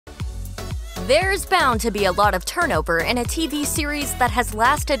There's bound to be a lot of turnover in a TV series that has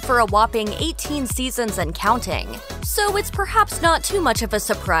lasted for a whopping 18 seasons and counting. So it's perhaps not too much of a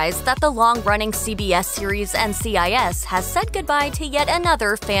surprise that the long-running CBS series NCIS has said goodbye to yet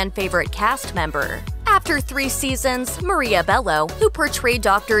another fan-favorite cast member. After 3 seasons, Maria Bello, who portrayed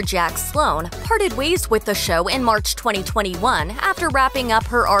Dr. Jack Sloane, parted ways with the show in March 2021 after wrapping up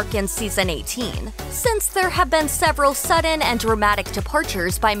her arc in season 18. Since there have been several sudden and dramatic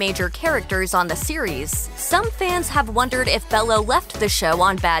departures by major characters on the series, some fans have wondered if Bello left the show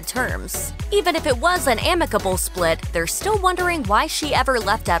on bad terms. Even if it was an amicable split, they're still wondering why she ever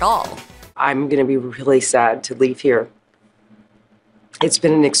left at all. I'm going to be really sad to leave here. It's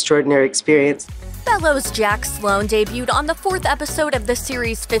been an extraordinary experience. Bello's Jack Sloane debuted on the 4th episode of the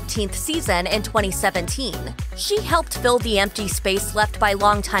series' 15th season in 2017. She helped fill the empty space left by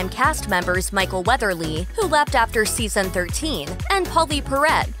longtime cast members Michael Weatherly, who left after season 13, and Polly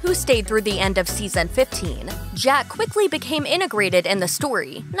Perrette, who stayed through the end of season 15. Jack quickly became integrated in the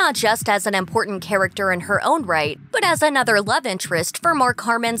story, not just as an important character in her own right, but as another love interest for Mark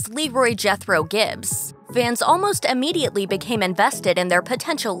Harmon's Leroy Jethro Gibbs. Fans almost immediately became invested in their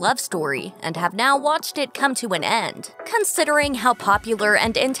potential love story and have now watched it come to an end. Considering how popular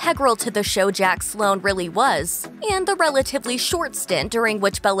and integral to the show Jack Sloane really was, and the relatively short stint during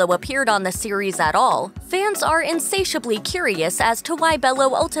which Bello appeared on the series at all, fans are insatiably curious as to why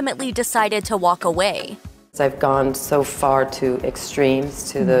Bello ultimately decided to walk away. I've gone so far to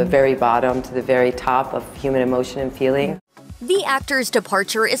extremes, to the very bottom, to the very top of human emotion and feeling. The actor's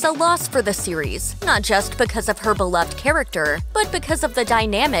departure is a loss for the series, not just because of her beloved character, but because of the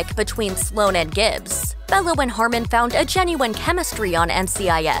dynamic between Sloane and Gibbs. Bello and Harmon found a genuine chemistry on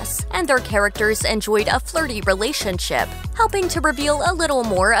NCIS, and their characters enjoyed a flirty relationship, helping to reveal a little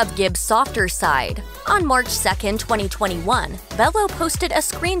more of Gibbs' softer side. On March 2, 2021, Bello posted a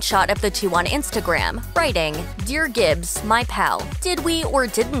screenshot of the two on Instagram, writing, "Dear Gibbs, my pal, did we or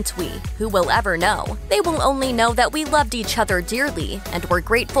didn't we? Who will ever know? They will only know that we loved each other dearly, and we're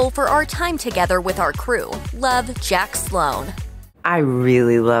grateful for our time together with our crew. Love, Jack Sloane." I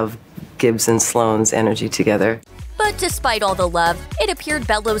really love Gibbs and Sloane's energy together. But despite all the love, it appeared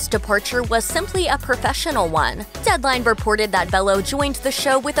Bello's departure was simply a professional one. Deadline reported that Bello joined the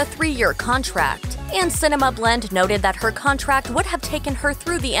show with a 3-year contract, and Cinema Blend noted that her contract would have taken her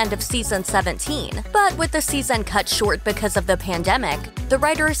through the end of season 17. But with the season cut short because of the pandemic, the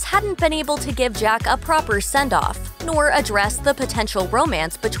writers hadn't been able to give Jack a proper send-off, nor address the potential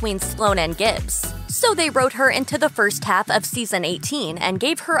romance between Sloane and Gibbs. So they wrote her into the first half of season 18 and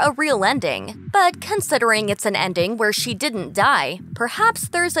gave her a real ending. But considering it's an ending where she didn't die, perhaps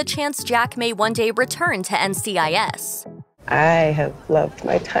there's a chance Jack may one day return to NCIS. I have loved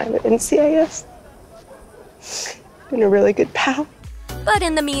my time at NCIS. Been a really good pal. But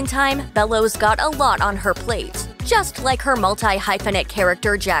in the meantime, Bello's got a lot on her plate. Just like her multi-hyphenate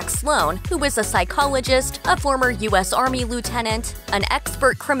character Jack Sloane, who is a psychologist, a former U.S. Army lieutenant, an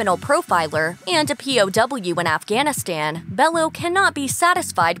expert criminal profiler, and a POW in Afghanistan, Bello cannot be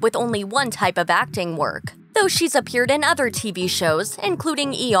satisfied with only one type of acting work. Though she's appeared in other TV shows,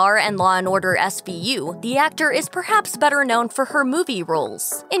 including ER and Law & Order SVU, the actor is perhaps better known for her movie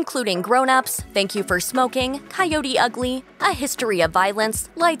roles, including Grown Ups, Thank You for Smoking, Coyote Ugly, A History of Violence,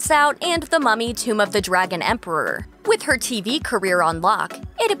 Lights Out, and The Mummy: Tomb of the Dragon Emperor. With her TV career on lock,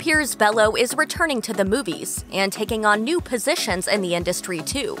 it appears Bello is returning to the movies and taking on new positions in the industry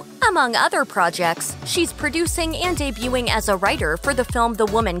too. Among other projects, she's producing and debuting as a writer for the film The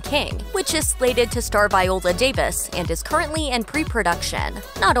Woman King, which is slated to star Viola Davis and is currently in pre-production.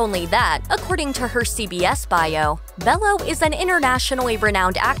 Not only that, according to her CBS bio, Bello is an internationally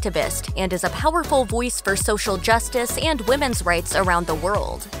renowned activist and is a powerful voice for social justice and women's rights around the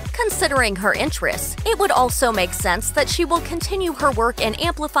world. Considering her interests, it would also make sense that she will continue her work in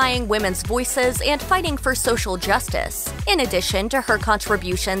amplifying women's voices and fighting for social justice, in addition to her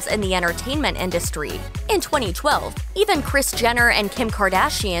contributions in the entertainment industry. In 2012, even Kris Jenner and Kim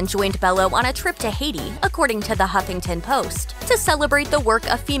Kardashian joined Bello on a trip to Haiti, according to the Huffington Post, to celebrate the work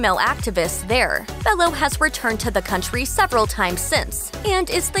of female activists there. Bello has returned to the country several times since, and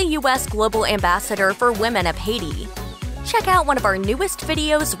is the U.S. Global Ambassador for Women of Haiti. Check out one of our newest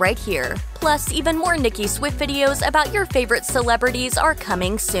videos right here. Plus, even more Nicki Swift videos about your favorite celebrities are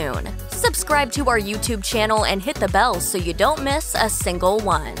coming soon. Subscribe to our YouTube channel and hit the bell so you don't miss a single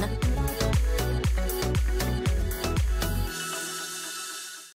one.